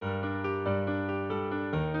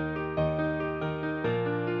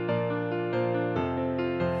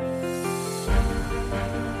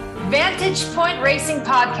Vantage Point Racing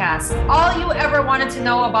Podcast. All you ever wanted to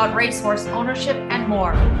know about racehorse ownership and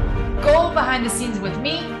more. Go behind the scenes with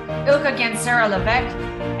me, Ilka Gansera Levesque,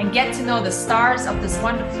 and get to know the stars of this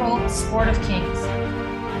wonderful sport of kings.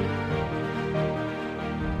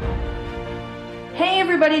 Hey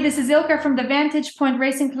everybody, this is Ilka from the Vantage Point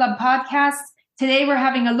Racing Club podcast. Today we're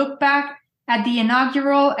having a look back at the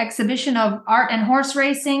inaugural exhibition of art and horse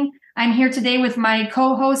racing. I'm here today with my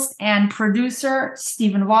co-host and producer,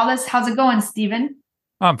 Stephen Wallace. How's it going, Stephen?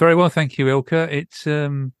 I'm very well, thank you, Ilka. It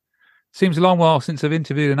seems a long while since I've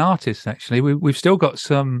interviewed an artist, actually. We've still got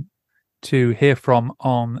some to hear from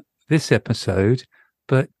on this episode,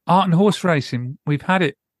 but art and horse racing, we've had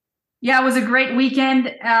it. Yeah, it was a great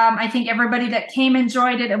weekend. I think everybody that came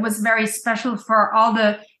enjoyed it. It was very special for all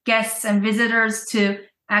the guests and visitors to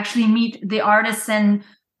actually meet the artists, and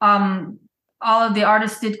all of the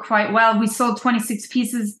artists did quite well. We sold 26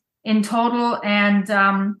 pieces in total, and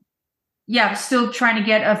still trying to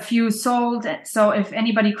get a few sold. So if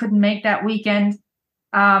anybody couldn't make that weekend,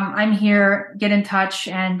 I'm here. Get in touch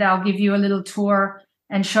and I'll give you a little tour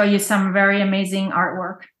and show you some very amazing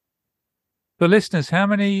artwork. For listeners, how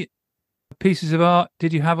many pieces of art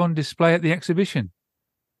did you have on display at the exhibition?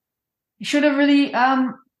 You should have really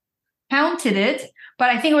counted it, but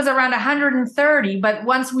I think it was around 130. But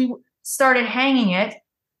once we started hanging it,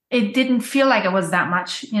 it didn't feel like it was that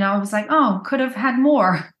much. You know, it was like, oh, could have had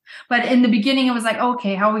more. But in the beginning, it was like,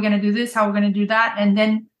 okay, how are we going to do this? How are we going to do that? And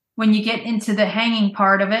then when you get into the hanging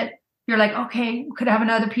part of it, you're like, okay, we could have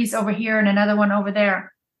another piece over here and another one over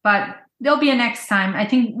there. But there'll be a next time. I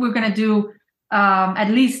think we're going to do at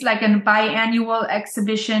least like a biannual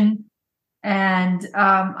exhibition. And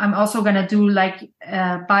I'm also going to do like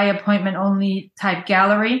a by appointment only type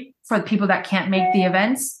gallery for the people that can't make the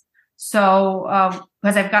events. So,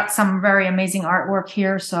 because I've got some very amazing artwork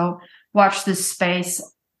here. So watch this space.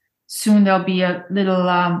 Soon there'll be a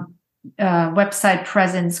little website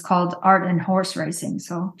presence called Art and Horse Racing.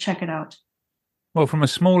 So check it out. Well, from a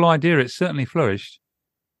small idea, it certainly flourished.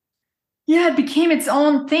 Yeah, it became its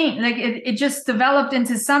own thing. Like it just developed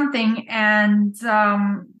into something, and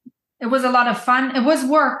it was a lot of fun. It was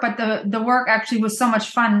work, but the work actually was so much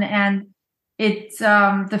fun, and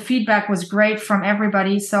the feedback was great from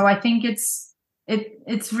everybody. So I think it's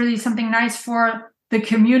really something nice for the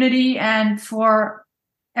community and for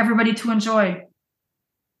everybody to enjoy.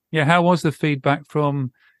 Yeah, how was the feedback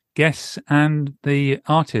from guests and the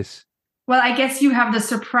artists? Well, I guess you have the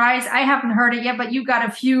surprise. I haven't heard it yet, but you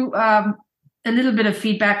got a little bit of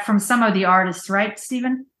feedback from some of the artists, right,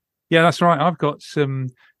 Stephen? Yeah, that's right. I've got some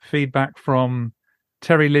feedback from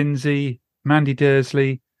Terry Lindsay, Mandy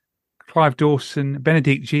Dursley, Clive Dawson,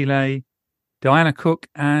 Benedict Gillet, Diana Cook,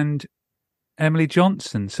 and Emily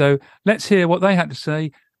Johnson. So let's hear what they had to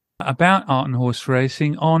say about art and horse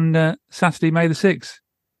racing on Saturday, May the 6th.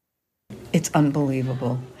 It's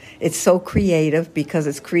unbelievable. It's so creative because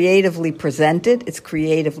it's creatively presented. It's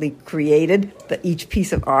creatively created. Each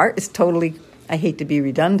piece of art is totally, I hate to be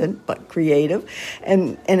redundant, but creative.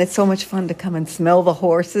 And it's so much fun to come and smell the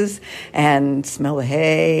horses and smell the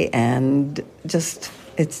hay, and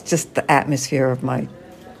it's just the atmosphere of my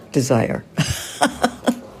desire.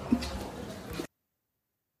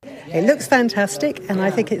 It looks fantastic, and I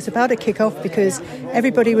think it's about a kick-off because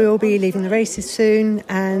everybody will be leaving the races soon,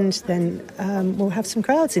 and then we'll have some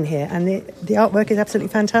crowds in here. And the artwork is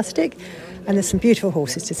absolutely fantastic, and there's some beautiful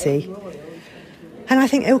horses to see. And I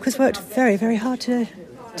think Ilka's worked very, very hard to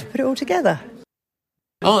put it all together.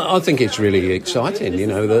 I think it's really exciting. You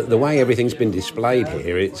know, the way everything's been displayed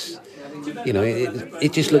here, it's, you know,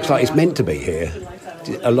 it just looks like it's meant to be here,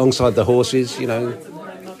 alongside the horses. You know,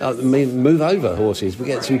 move over horses. We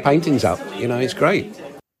get some paintings up. You know, it's great.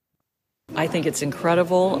 I think it's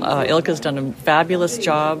incredible. Ilka's done a fabulous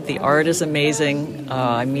job. The art is amazing.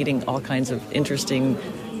 I'm meeting all kinds of interesting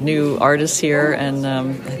new artists here, and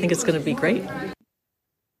I think it's going to be great.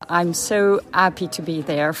 I'm so happy to be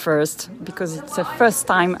there first because it's the first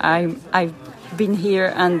time I've been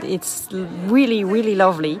here, and it's really, really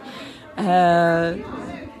lovely.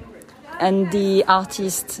 And the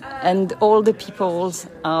artists and all the people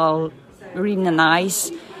are really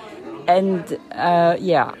nice. And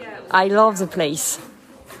I love the place.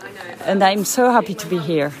 And I'm so happy to be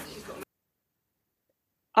here.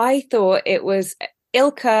 I thought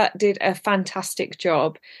Ilka did a fantastic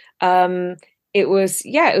job. It was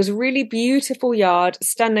a really beautiful yard,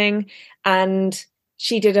 stunning, and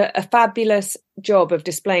she did a fabulous job of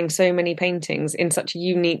displaying so many paintings in such a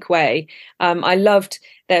unique way. I loved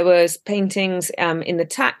there was paintings in the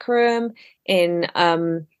tack room, in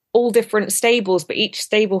all different stables, but each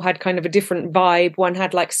stable had kind of a different vibe. One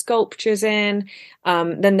had like sculptures in,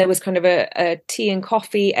 then there was kind of a tea and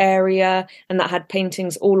coffee area, and that had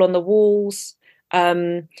paintings all on the walls.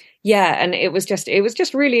 And it was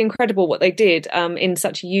just really incredible what they did in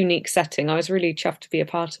such a unique setting. I was really chuffed to be a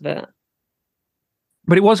part of it.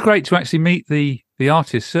 But it was great to actually meet the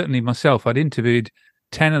artists. Certainly myself, I'd interviewed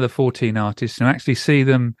 10 of the 14 artists and actually see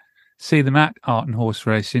them at Art and Horse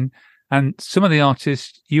Racing. And some of the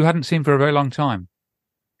artists you hadn't seen for a very long time.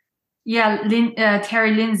 Yeah,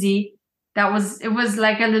 Terry Lindsay. It was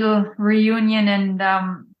like a little reunion, and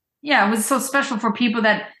it was so special for people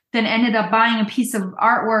that then ended up buying a piece of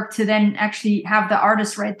artwork to then actually have the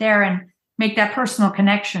artist right there and make that personal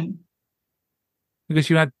connection. Because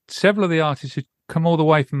you had several of the artists who come all the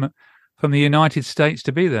way from the United States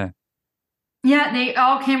to be there. Yeah, they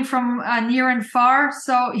all came from near and far.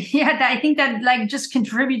 So yeah, I think that like just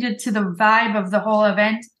contributed to the vibe of the whole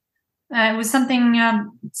event. It was something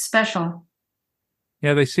special.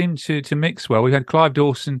 Yeah, they seemed to mix well. We had Clive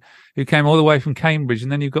Dawson, who came all the way from Cambridge,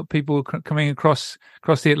 and then you've got people coming across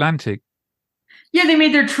the Atlantic. Yeah, they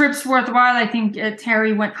made their trips worthwhile. I think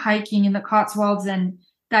Terry went hiking in the Cotswolds, and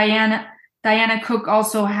Diana Cook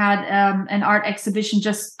also had an art exhibition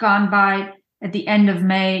just gone by at the end of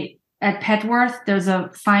May at Petworth. There's a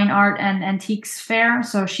fine art and antiques fair,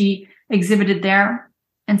 so she exhibited there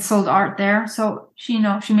and sold art there. So she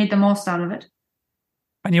made the most out of it.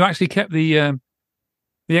 And you actually kept the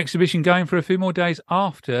exhibition going for a few more days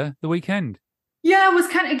after the weekend. Yeah, it was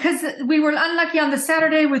kind of because we were unlucky on the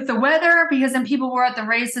Saturday with the weather, because then people were at the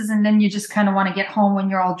races, and then you just kind of want to get home when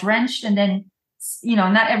you're all drenched, and then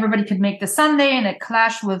not everybody could make the Sunday, and it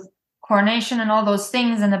clashed with coronation and all those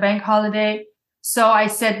things and the bank holiday. So I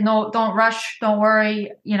said, no, don't rush. Don't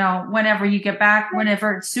worry. Whenever you get back,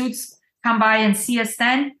 whenever it suits, come by and see us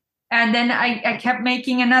then. And then I kept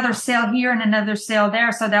making another sale here and another sale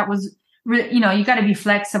there. So that was, you got to be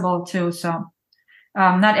flexible too. So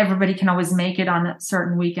not everybody can always make it on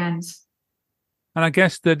certain weekends. And I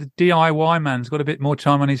guess the DIY man's got a bit more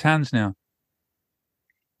time on his hands now.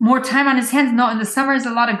 More time on his hands? No, in the summer is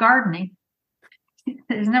a lot of gardening.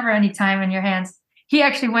 There's never any time in your hands. He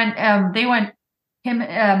actually went, the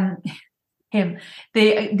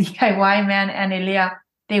DIY man and Elia,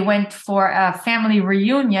 they went for a family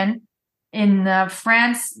reunion in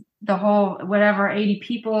France. The whole, 80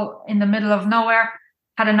 people in the middle of nowhere,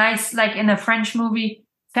 had a nice, like in a French movie,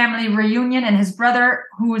 family reunion. And his brother,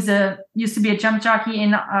 who used to be a jump jockey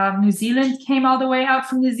in New Zealand, came all the way out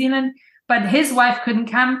from New Zealand. But his wife couldn't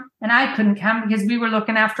come, and I couldn't come because we were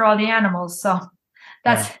looking after all the animals. So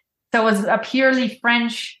so it was a purely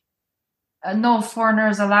French, no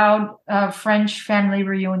foreigners allowed, French family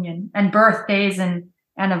reunion, and birthdays and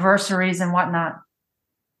anniversaries and whatnot.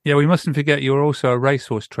 Yeah, we mustn't forget you're also a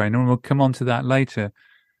racehorse trainer, and we'll come on to that later.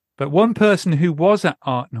 But one person who was at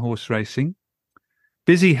Art and Horse Racing,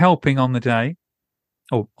 busy helping on the day,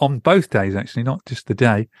 or on both days actually, not just the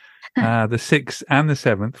day, the 6th and the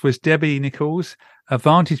 7th, was Debbie Nichols, a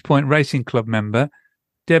Vantage Point Racing Club member.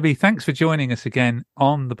 Debbie, thanks for joining us again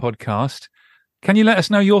on the podcast. Can you let us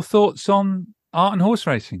know your thoughts on Art and Horse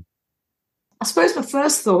Racing? I suppose my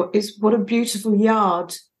first thought is what a beautiful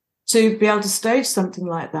yard to be able to stage something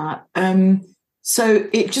like that. So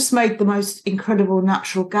it just made the most incredible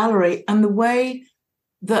natural gallery, and the way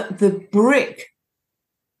that the brick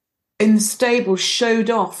in the stable showed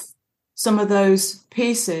off some of those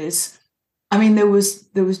pieces. I mean, there was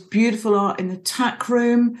beautiful art in the tack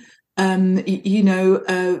room. 4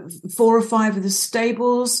 or 5 of the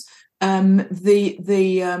stables. The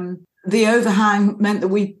overhang meant that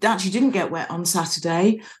we actually didn't get wet on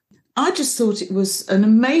Saturday. I just thought it was an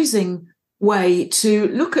amazing way to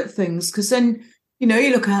look at things, because then, you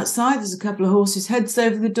look outside, there's a couple of horses' heads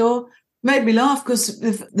over the door. Made me laugh because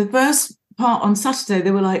the first part on Saturday,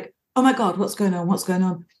 they were like, oh my God, what's going on? What's going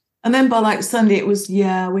on? And then by like Sunday, it was,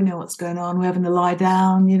 yeah, we know what's going on. We're having to lie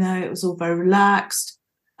down, it was all very relaxed.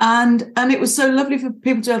 And it was so lovely for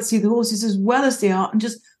people to be able to see the horses as well as the art and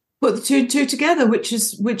just put the two and two together, which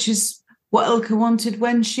is what Ilka wanted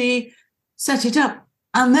when she set it up.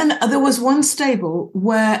 And then there was one stable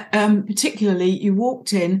where particularly you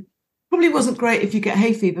walked in, probably wasn't great if you get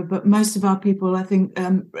hay fever, but most of our people, I think,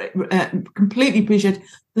 completely appreciate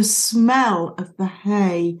the smell of the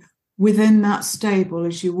hay within that stable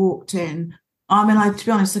as you walked in. I mean, to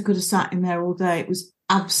be honest, I could have sat in there all day. It was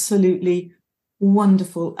absolutely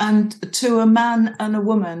wonderful. And to a man and a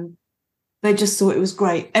woman, they just thought it was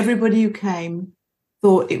great. Everybody who came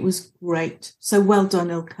thought it was great. So well done,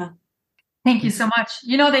 Ilka. Thank you so much.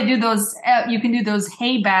 You know, they do those, you can do those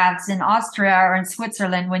hay baths in Austria or in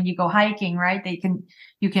Switzerland when you go hiking, right?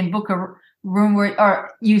 You can book a room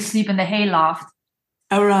or you sleep in the hay loft.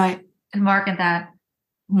 Oh, right. And market that.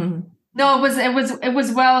 Mm. No, it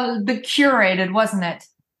was well curated, wasn't it?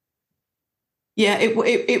 Yeah,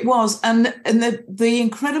 it was. And the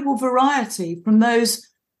incredible variety from those,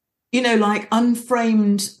 you know, like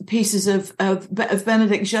unframed pieces of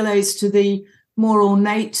Benedict Gillet's to the more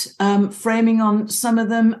ornate framing on some of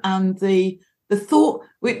them, and the thought.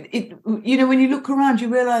 You know, when you look around, you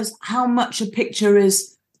realise how much a picture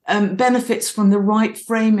is benefits from the right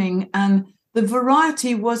framing, and the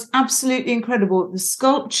variety was absolutely incredible. The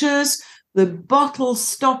sculptures, the bottle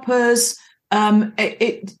stoppers.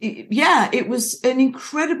 It was an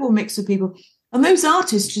incredible mix of people. And those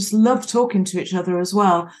artists just love talking to each other as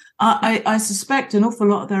well. I suspect an awful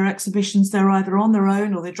lot of their exhibitions, they're either on their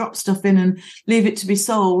own or they drop stuff in and leave it to be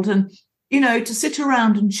sold. And, you know, to sit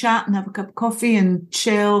around and chat and have a cup of coffee and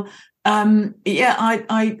chill. I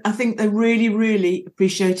think they really, really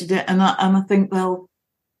appreciated it. And I think they'll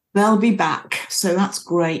be back. So that's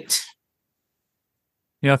great.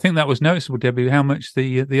 Yeah, I think that was noticeable, Debbie, how much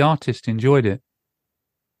the artist enjoyed it.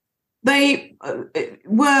 They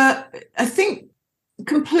were, I think,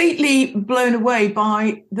 completely blown away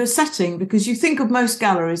by the setting, because you think of most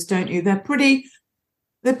galleries, don't you? They're pretty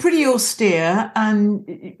austere,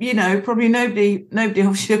 and you know, probably nobody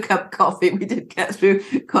offers you a cup of coffee. We did get through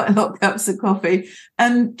quite a lot of cups of coffee,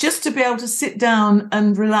 and just to be able to sit down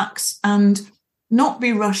and relax and not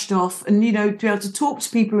be rushed off, and you know, to be able to talk to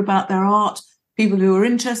people about their art, people who are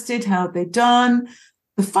interested, how they've done.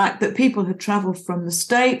 The fact that people had travelled from the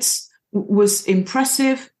States was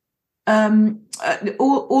impressive.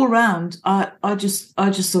 All round, I just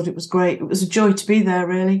thought it was great. It was a joy to be there,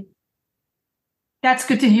 really. That's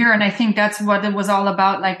good to hear, and I think that's what it was all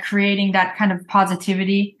about, like creating that kind of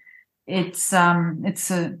positivity. It's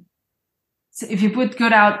if you put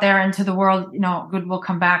good out there into the world, you know, good will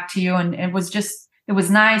come back to you. And it was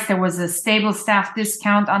nice. There was a stable staff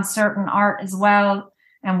discount on certain art as well,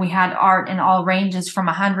 and we had art in all ranges from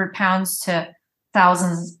 £100 to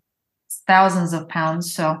thousands of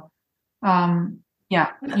pounds. So, and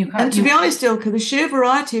to be honest, Ilka, the sheer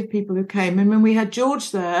variety of people who came. I mean, we had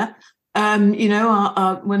George there, you know,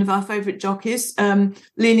 our one of our favourite jockeys,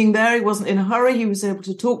 leaning there. He wasn't in a hurry. He was able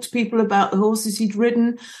to talk to people about the horses he'd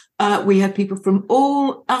ridden. We had people from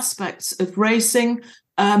all aspects of racing,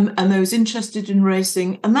 and those interested in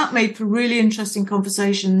racing, and that made for really interesting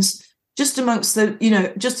conversations just amongst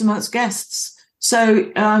guests.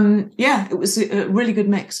 So, it was a really good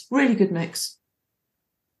mix.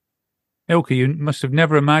 Ilka, you must have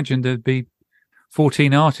never imagined there'd be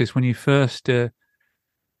 14 artists when you first took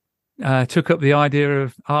up the idea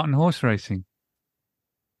of art and horse racing.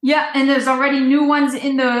 Yeah, and there's already new ones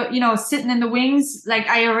in the, you know, sitting in the wings. Like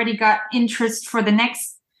I already got interest for the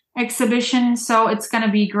next exhibition, so it's going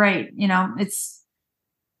to be great. You know, it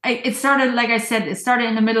started, like I said, it started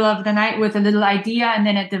in the middle of the night with a little idea, and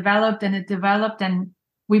then it developed and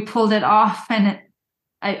we pulled it off. And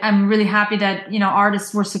I'm really happy that, you know,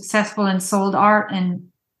 artists were successful and sold art,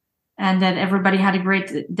 and that everybody had a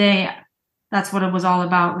great day. That's what it was all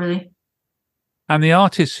about, really. And the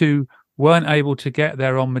artists who weren't able to get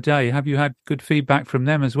there on the day, have you had good feedback from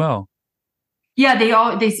them as well? Yeah, they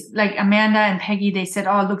like Amanda and Peggy, they said,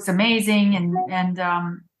 "Oh, it looks amazing,"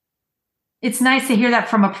 and it's nice to hear that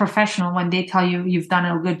from a professional when they tell you you've done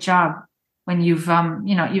a good job. When you've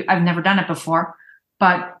I've never done it before,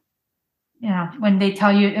 but you know, when they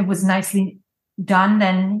tell you it was nicely done,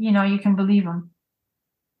 then you know you can believe them.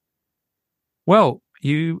 Well,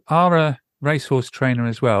 you are a racehorse trainer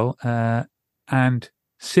as well, and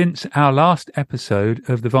since our last episode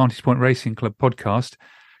of the Vantage Point Racing Club podcast,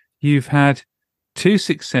 you've had 2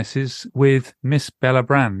 successes with Miss Bella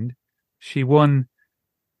Brand. She won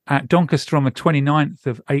at Doncaster on the 29th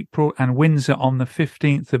of April and Windsor on the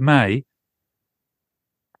 15th of May.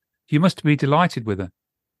 You must be delighted with her.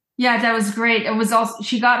 Yeah, that was great. It was also,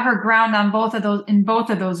 she got her ground on both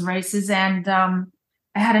of those races, and I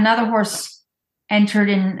had another horse entered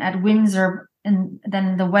in at Windsor, and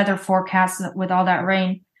then the weather forecast with all that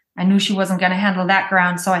rain, I knew she wasn't going to handle that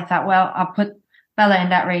ground, so I thought, well, I'll put Bella in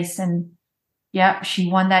that race, and yeah, she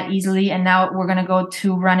won that easily. And now we're going to go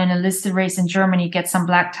to run in a listed race in Germany, get some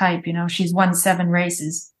black type. You know, she's won 7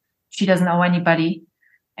 races. She doesn't owe anybody,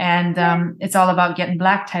 and it's all about getting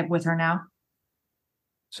black type with her now.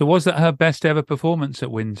 So was that her best ever performance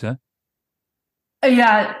at Windsor?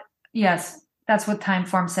 Yeah, yes, that's what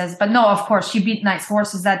Timeform says. But no, of course, she beat nice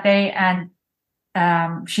horses that day, and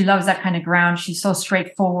she loves that kind of ground. She's so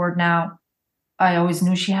straightforward now. I always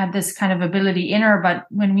knew she had this kind of ability in her, but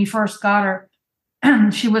when we first got her,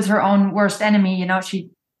 she was her own worst enemy. She,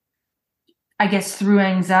 I guess, through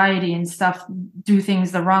anxiety and stuff, do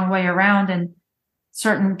things the wrong way around, and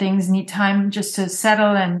certain things need time just to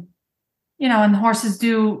settle. And and horses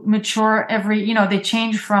do mature they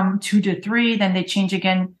change from 2 to 3, then they change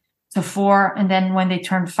again to 4, and then when they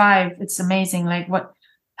turn 5, it's amazing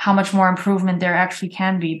how much more improvement there actually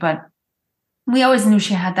can be. But we always knew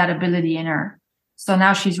she had that ability in her. So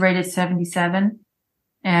now she's rated 77,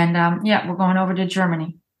 and we're going over to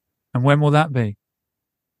Germany. And when will that be?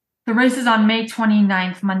 The race is on May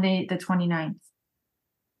 29th, Monday the 29th.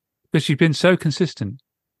 Because she's been so consistent.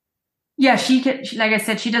 Yeah, she like I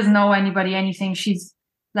said, she doesn't owe anybody anything. She's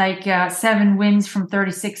like 7 wins from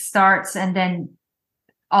 36 starts, and then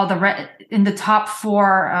all in the top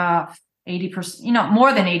 4, 80%,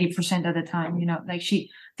 more than 80% of the time. I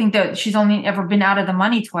think that she's only ever been out of the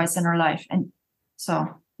money twice in her life, and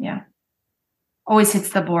so always hits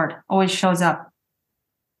the board, always shows up.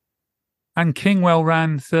 And Kingwell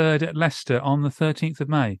ran 3rd at Leicester on the 13th of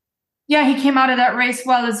May. Yeah, he came out of that race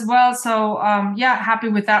well as well. So, happy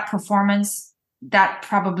with that performance. That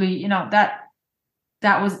probably,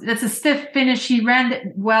 that's a stiff finish. He ran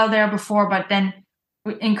it well there before, but then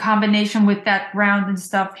in combination with that ground and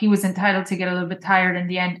stuff, he was entitled to get a little bit tired in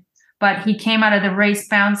the end. But he came out of the race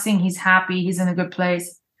bouncing. He's happy. He's in a good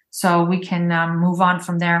place. So we can move on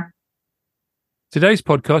from there. Today's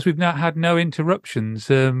podcast, we've not had no interruptions.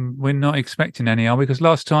 We're not expecting any, are we? Because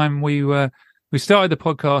last time we started the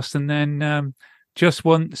podcast and then Just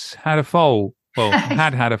Once had a foal. Well,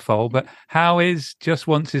 had a foal, but how is Just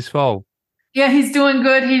Once's foal? Yeah, he's doing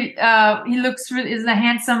good. He looks really is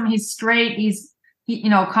handsome. He's straight. He's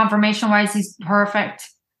conformation wise, he's perfect.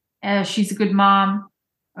 She's a good mom.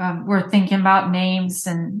 We're thinking about names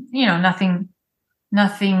and nothing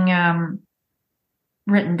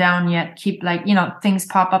written down yet. Keep things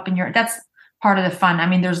pop up in that's part of the fun. I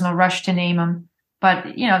mean, there's no rush to name them.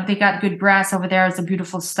 But, they got good grass over there. It's a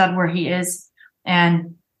beautiful stud where he is.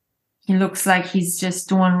 And he looks like he's just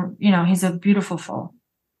doing, he's a beautiful foal.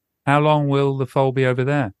 How long will the foal be over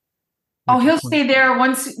there? Oh, he'll stay there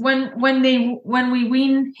when we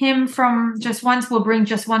wean him from Just Once, we'll bring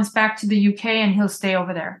Just Once back to the UK and he'll stay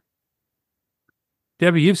over there.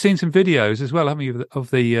 Debbie, you've seen some videos as well, haven't you,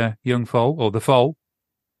 of the young foal or the foal?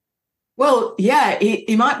 Well, yeah,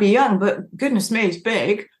 he might be young, but goodness me, he's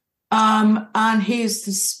big. And he's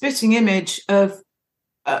the spitting image of,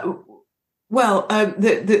 the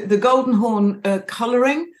golden horn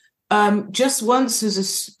colouring. Just Once is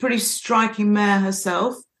a pretty striking mare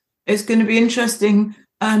herself. It's going to be interesting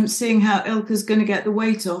seeing how Ilka's going to get the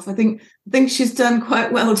weight off. I think she's done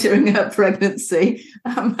quite well during her pregnancy.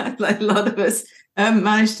 Like a lot of us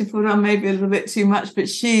managed to put on maybe a little bit too much, but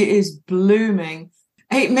she is blooming.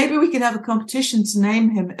 Hey, maybe we could have a competition to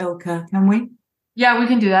name him Ilka, can we? Yeah, we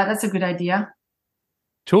can do that. That's a good idea.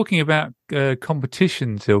 Talking about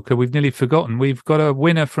competitions, Ilka, we've nearly forgotten. We've got a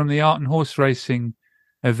winner from the art and horse racing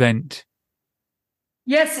event.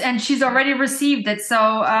 Yes, and she's already received it. So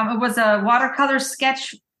it was a watercolor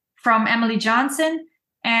sketch from Emily Johnson.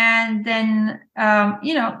 And then,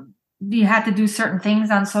 you had to do certain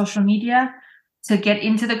things on social media to get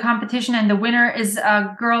into the competition. And the winner is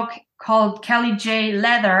a girl called Kelly J.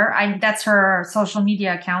 Leather. That's her social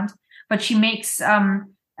media account. But she makes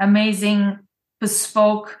amazing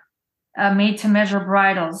bespoke made-to-measure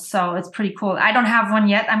bridles. So it's pretty cool. I don't have one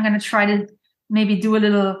yet. I'm going to try to maybe do a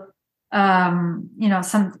little,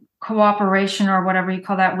 some cooperation or whatever you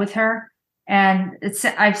call that with her. And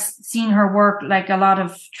I've seen her work like a lot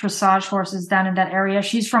of dressage horses down in that area.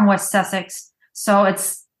 She's from West Sussex. So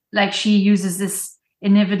it's like she uses this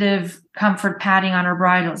innovative comfort padding on her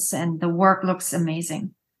bridles and the work looks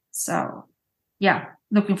amazing. So yeah,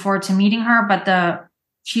 looking forward to meeting her, but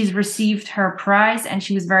she's received her prize and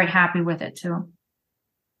she was very happy with it too.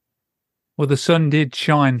 Well, the sun did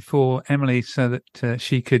shine for Emily so that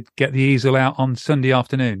she could get the easel out on Sunday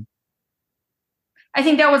afternoon. I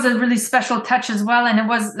think that was a really special touch as well. And it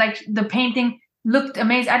was like the painting looked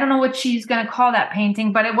amazing. I don't know what she's going to call that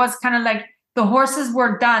painting, but it was kind of like the horses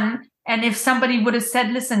were done. And if somebody would have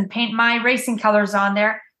said, listen, paint my racing colors on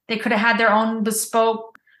there, they could have had their own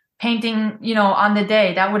bespoke painting, on the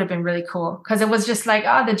day. That would have been really cool. Because it was just like,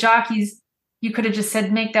 the jockeys, you could have just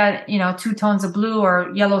said, make that, 2 tones of blue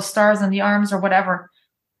or yellow stars on the arms or whatever.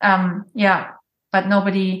 But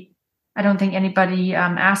I don't think anybody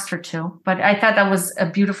asked her to. But I thought that was a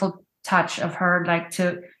beautiful touch of her,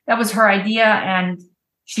 that was her idea. And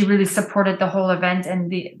she really supported the whole event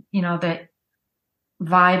and the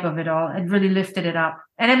vibe of it all. It really lifted it up.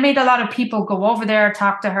 And it made a lot of people go over there,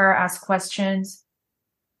 talk to her, ask questions.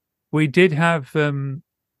 We did have the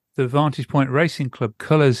Vantage Point Racing Club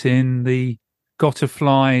colours in the Gotta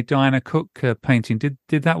Fly Diana Cook painting.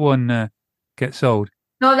 Did that one get sold?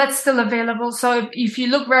 No, that's still available. So if you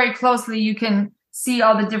look very closely, you can see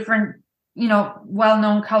all the different,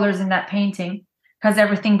 well-known colors in that painting, because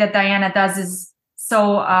everything that Diana does is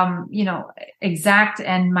so, exact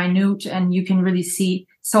and minute, and you can really see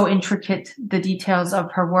so intricate the details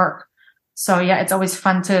of her work. So yeah, it's always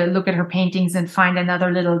fun to look at her paintings and find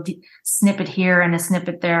another little snippet here and a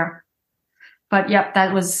snippet there. But yeah,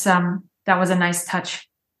 that was a nice touch.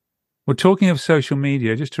 Well, talking of social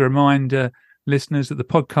media, just to remind listeners that the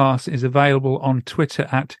podcast is available on Twitter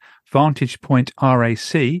at Vantage Point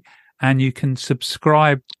RAC, and you can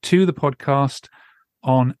subscribe to the podcast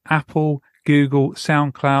on Apple, Google,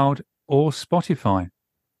 SoundCloud, or Spotify.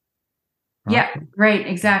 Right. Yeah, great.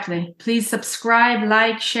 Exactly. Please subscribe,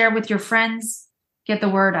 like, share with your friends, get the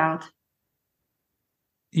word out.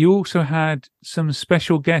 You also had some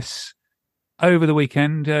special guests over the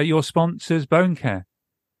weekend, your sponsors, Bone Care.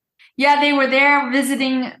 Yeah, they were there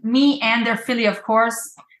visiting me and their filly, of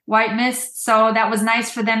course, White Mist. So that was nice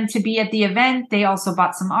for them to be at the event. They also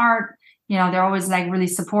bought some art. They're always really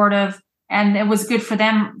supportive. And it was good for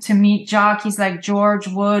them to meet jockeys like George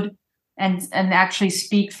Wood and actually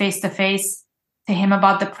speak face to face to him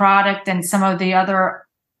about the product, and some of the other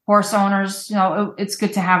horse owners. It's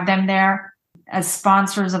good to have them there as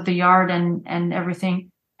sponsors of the yard and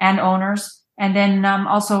everything, and owners. And then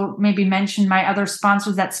also maybe mention my other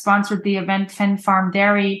sponsors that sponsored the event, Fen Farm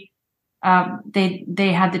Dairy.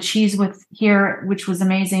 They had the cheese with here, which was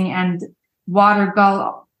amazing, and Water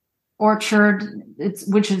Gull Orchard,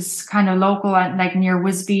 which is kind of local at near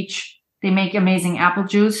Wiz Beach. They make amazing apple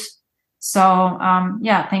juice. So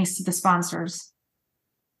thanks to the sponsors.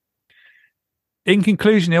 In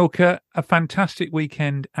conclusion, Ilka, a fantastic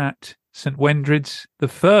weekend at St. Wendrid's, the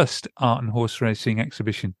first art and horse racing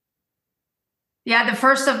exhibition. Yeah, the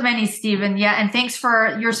first of many, Stephen. Yeah, and thanks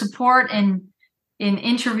for your support in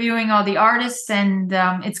interviewing all the artists, and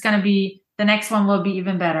it's going to be, the next one will be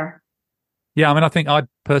even better. Yeah, I think I'd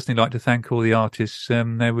personally like to thank all the artists.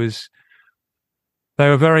 They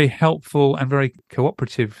were very helpful and very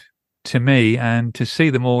cooperative to me, and to see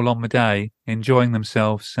them all on the day enjoying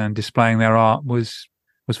themselves and displaying their art was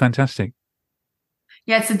fantastic.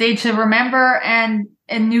 Yeah, it's a day to remember, and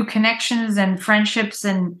new connections and friendships,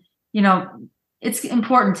 and it's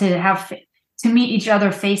important to meet each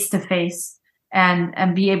other face to face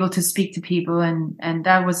and be able to speak to people, and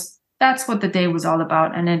that's what the day was all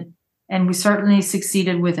about, and we certainly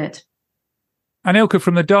succeeded with it. And Ilka,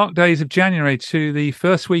 from the dark days of January to the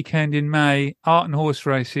first weekend in May, art and horse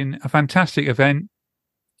racing, a fantastic event.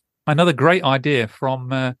 Another great idea from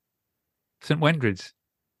St. Wendrid's.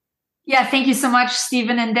 Yeah, thank you so much,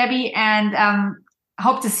 Stephen and Debbie. And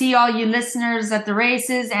hope to see all you listeners at the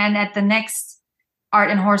races and at the next art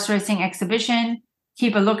and horse racing exhibition.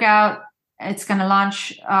 Keep a lookout. It's going to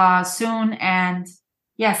launch soon. And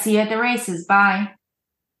see you at the races. Bye.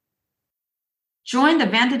 Join the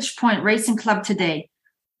Vantage Point Racing Club today.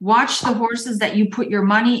 Watch the horses that you put your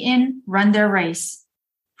money in run their race.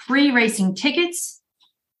 Free racing tickets.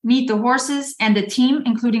 Meet the horses and the team,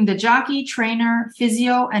 including the jockey, trainer,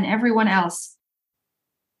 physio, and everyone else.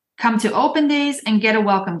 Come to open days and get a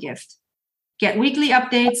welcome gift. Get weekly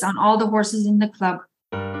updates on all the horses in the club.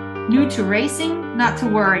 New to racing? Not to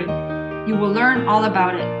worry. You will learn all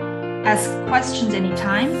about it. Ask questions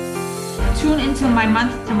anytime. Tune into my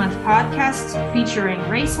month-to-month podcasts featuring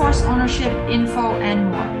racehorse ownership, info,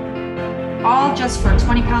 and more. All just for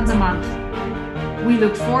 £20 a month. We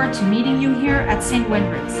look forward to meeting you here at St.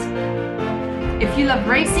 Wendrid's. If you love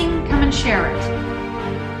racing, come and share it.